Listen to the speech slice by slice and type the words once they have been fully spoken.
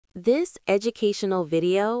This educational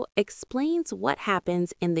video explains what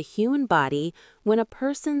happens in the human body when a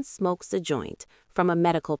person smokes a joint from a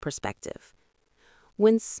medical perspective.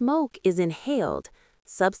 When smoke is inhaled,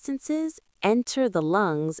 substances enter the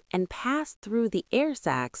lungs and pass through the air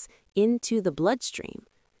sacs into the bloodstream.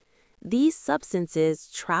 These substances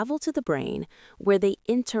travel to the brain where they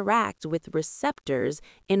interact with receptors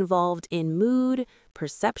involved in mood,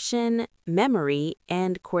 perception, memory,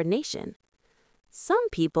 and coordination. Some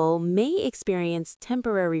people may experience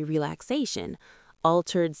temporary relaxation,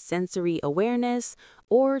 altered sensory awareness,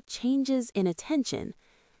 or changes in attention.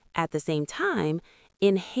 At the same time,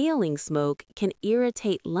 inhaling smoke can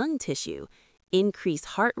irritate lung tissue, increase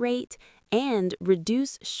heart rate, and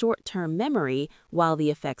reduce short-term memory while the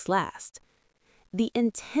effects last. The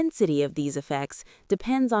intensity of these effects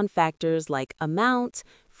depends on factors like amount,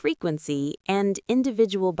 frequency, and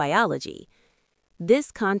individual biology.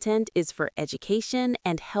 This content is for education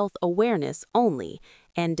and health awareness only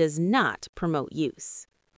and does not promote use.